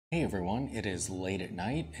Hey everyone, it is late at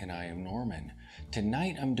night and I am Norman.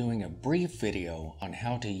 Tonight I'm doing a brief video on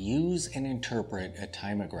how to use and interpret a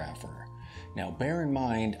Timegrapher. Now bear in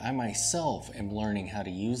mind, I myself am learning how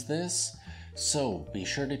to use this, so be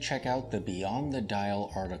sure to check out the Beyond the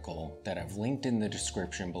Dial article that I've linked in the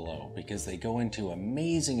description below because they go into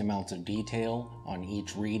amazing amounts of detail on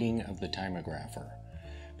each reading of the Timegrapher.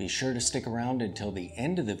 Be sure to stick around until the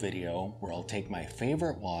end of the video where I'll take my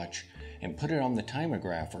favorite watch and put it on the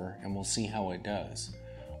Timegrapher and we'll see how it does.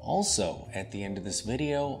 Also, at the end of this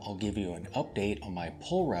video, I'll give you an update on my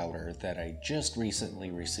Polerouter that I just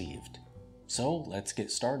recently received. So let's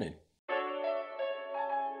get started.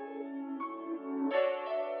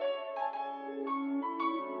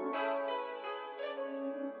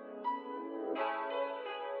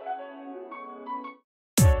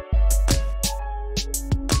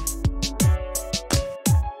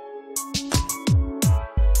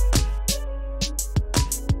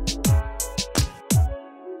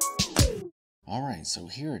 Alright, so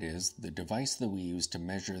here it is, the device that we use to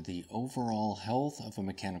measure the overall health of a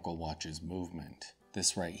mechanical watch's movement.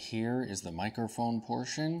 This right here is the microphone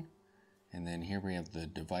portion, and then here we have the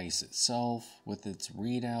device itself with its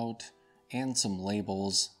readout and some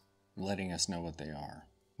labels letting us know what they are.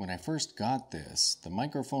 When I first got this, the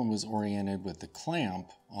microphone was oriented with the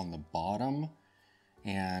clamp on the bottom,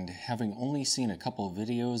 and having only seen a couple of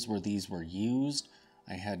videos where these were used,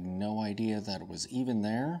 I had no idea that it was even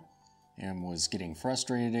there, and was getting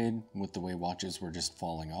frustrated with the way watches were just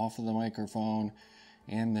falling off of the microphone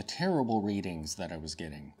and the terrible readings that I was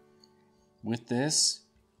getting. With this,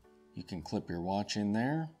 you can clip your watch in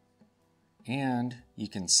there and you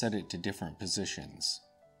can set it to different positions.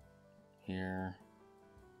 Here,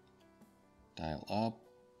 dial up,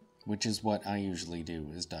 which is what I usually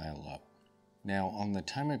do, is dial up. Now on the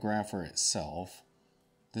Timegrapher itself,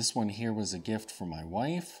 this one here was a gift from my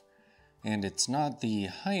wife. And it's not the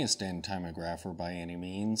highest end Timegrapher by any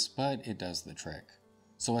means, but it does the trick.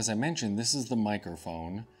 So as I mentioned, this is the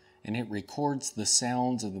microphone, and it records the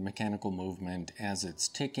sounds of the mechanical movement as it's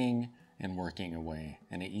ticking and working away.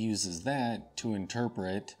 And it uses that to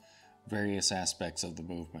interpret various aspects of the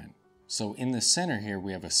movement. So in the center here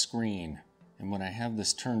we have a screen, and when I have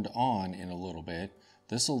this turned on in a little bit,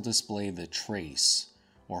 this will display the trace,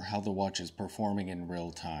 or how the watch is performing in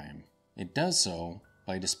real time. It does so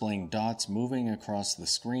by displaying dots moving across the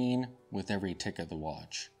screen with every tick of the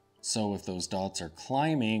watch. So if those dots are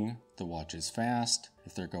climbing, the watch is fast.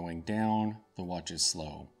 If they're going down, the watch is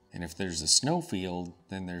slow. And if there's a snow field,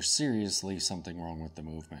 then there's seriously something wrong with the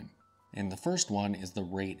movement. And the first one is the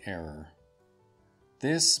rate error.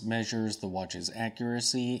 This measures the watch's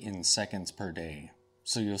accuracy in seconds per day.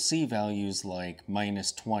 So you'll see values like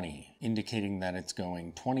 -20, indicating that it's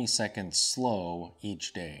going 20 seconds slow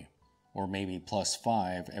each day. Or maybe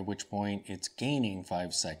 +5, at which point it's gaining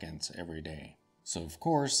 5 seconds every day. So of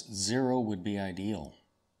course, 0 would be ideal.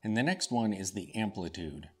 And the next one is the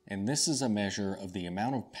amplitude, and this is a measure of the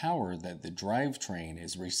amount of power that the drivetrain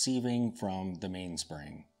is receiving from the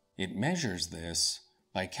mainspring. It measures this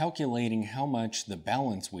by calculating how much the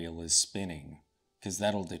balance wheel is spinning, because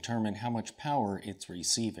that'll determine how much power it's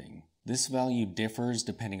receiving. This value differs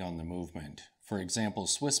depending on the movement. For example,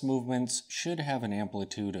 Swiss movements should have an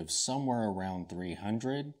amplitude of somewhere around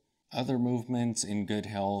 300. Other movements in good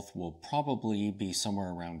health will probably be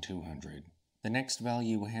somewhere around 200. The next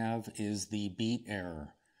value we have is the beat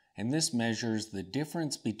error, and this measures the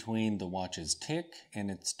difference between the watch's tick and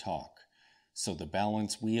its talk. So the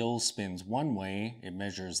balance wheel spins one way, it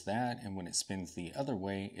measures that, and when it spins the other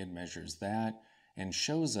way, it measures that, and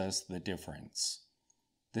shows us the difference.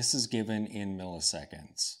 This is given in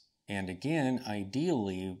milliseconds. And again,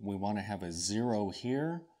 ideally, we want to have a 0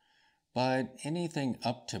 here, but anything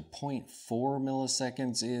up to 0.4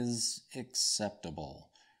 milliseconds is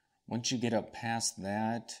acceptable. Once you get up past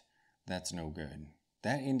that, that's no good.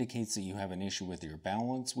 That indicates that you have an issue with your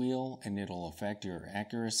balance wheel, and it'll affect your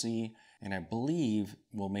accuracy, and I believe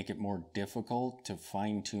will make it more difficult to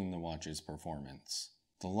fine-tune the watch's performance.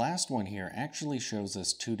 The last one here actually shows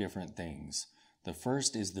us two different things. The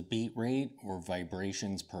first is the beat rate, or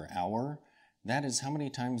vibrations per hour. That is how many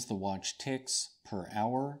times the watch ticks per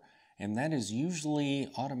hour, and that is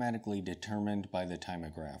usually automatically determined by the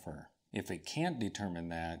Timegrapher. If it can't determine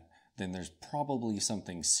that, then there's probably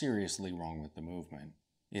something seriously wrong with the movement.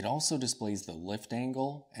 It also displays the lift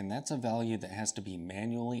angle, and that's a value that has to be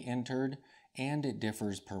manually entered, and it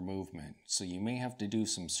differs per movement. So you may have to do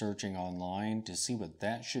some searching online to see what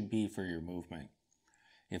that should be for your movement.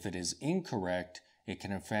 If it is incorrect, it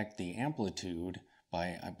can affect the amplitude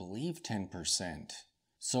by, I believe, 10%.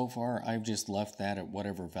 So far, I've just left that at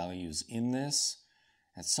whatever value's in this,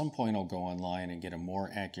 At some point I'll go online and get a more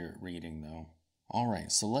accurate reading though.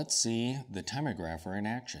 Alright, so let's see the Timegrapher in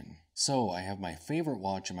action. So I have my favorite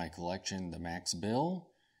watch in my collection, the Max Bill.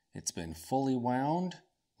 It's been fully wound.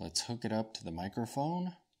 Let's hook it up to the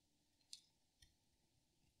microphone.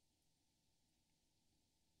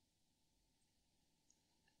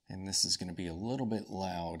 And this is going to be a little bit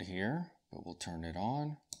loud here, but we'll turn it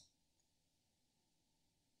on.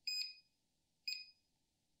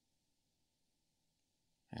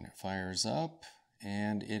 And it fires up,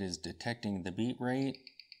 and it is detecting the beat rate,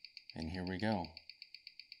 and here we go.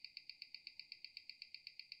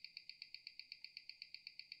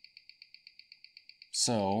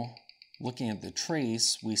 So, looking at the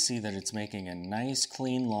trace, we see that it's making a nice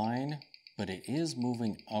clean line, but it is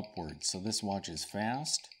moving upwards, so this watch is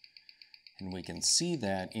fast. And we can see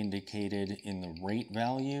that indicated in the rate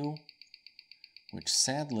value, which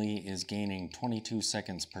sadly is gaining 22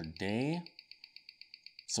 seconds per day.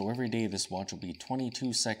 So every day this watch will be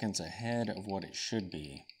 22 seconds ahead of what it should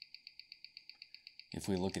be. If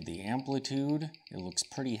we look at the amplitude, it looks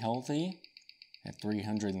pretty healthy at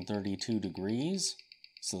 332 degrees,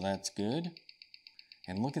 so that's good.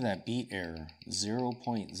 And look at that beat error,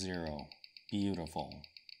 0.0, beautiful.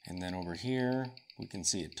 And then over here, we can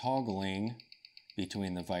see it toggling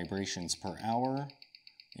between the vibrations per hour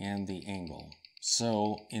and the angle.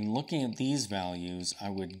 So in looking at these values, I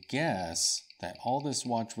would guess that all this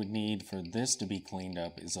watch would need for this to be cleaned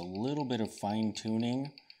up is a little bit of fine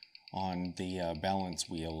tuning on the balance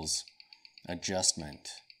wheels adjustment.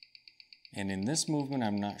 And in this movement,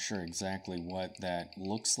 I'm not sure exactly what that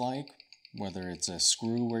looks like, whether it's a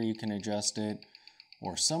screw where you can adjust it,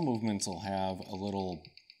 or some movements will have a little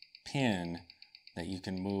pin that you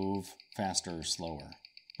can move faster or slower.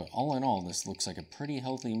 But all in all, this looks like a pretty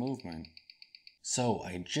healthy movement. So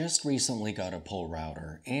I just recently got a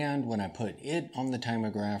Polerouter, and when I put it on the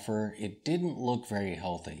Timegrapher, it didn't look very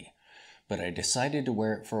healthy. But I decided to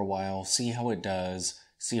wear it for a while, see how it does,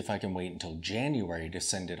 see if I can wait until January to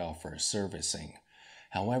send it off for a servicing.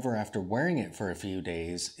 However, after wearing it for a few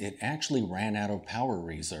days, it actually ran out of power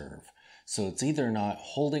reserve. So it's either not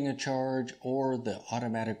holding a charge or the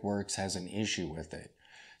automatic works has an issue with it.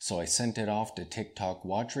 So I sent it off to TikTok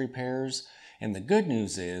Watch Repairs, and the good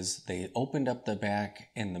news is they opened up the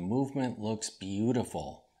back and the movement looks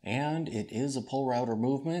beautiful. And it is a Polerouter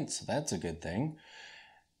movement, so that's a good thing.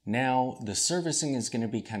 Now the servicing is going to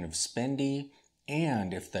be kind of spendy,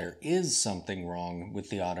 and if there is something wrong with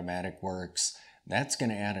the automatic works, that's going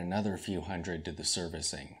to add another few hundred to the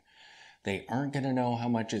servicing. They aren't going to know how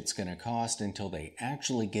much it's going to cost until they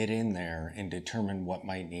actually get in there and determine what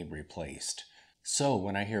might need replaced. So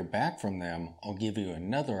when I hear back from them, I'll give you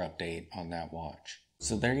another update on that watch.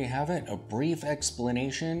 So there you have it, a brief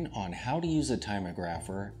explanation on how to use a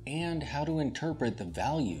Timegrapher and how to interpret the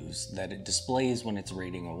values that it displays when it's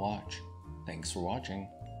rating a watch. Thanks for watching.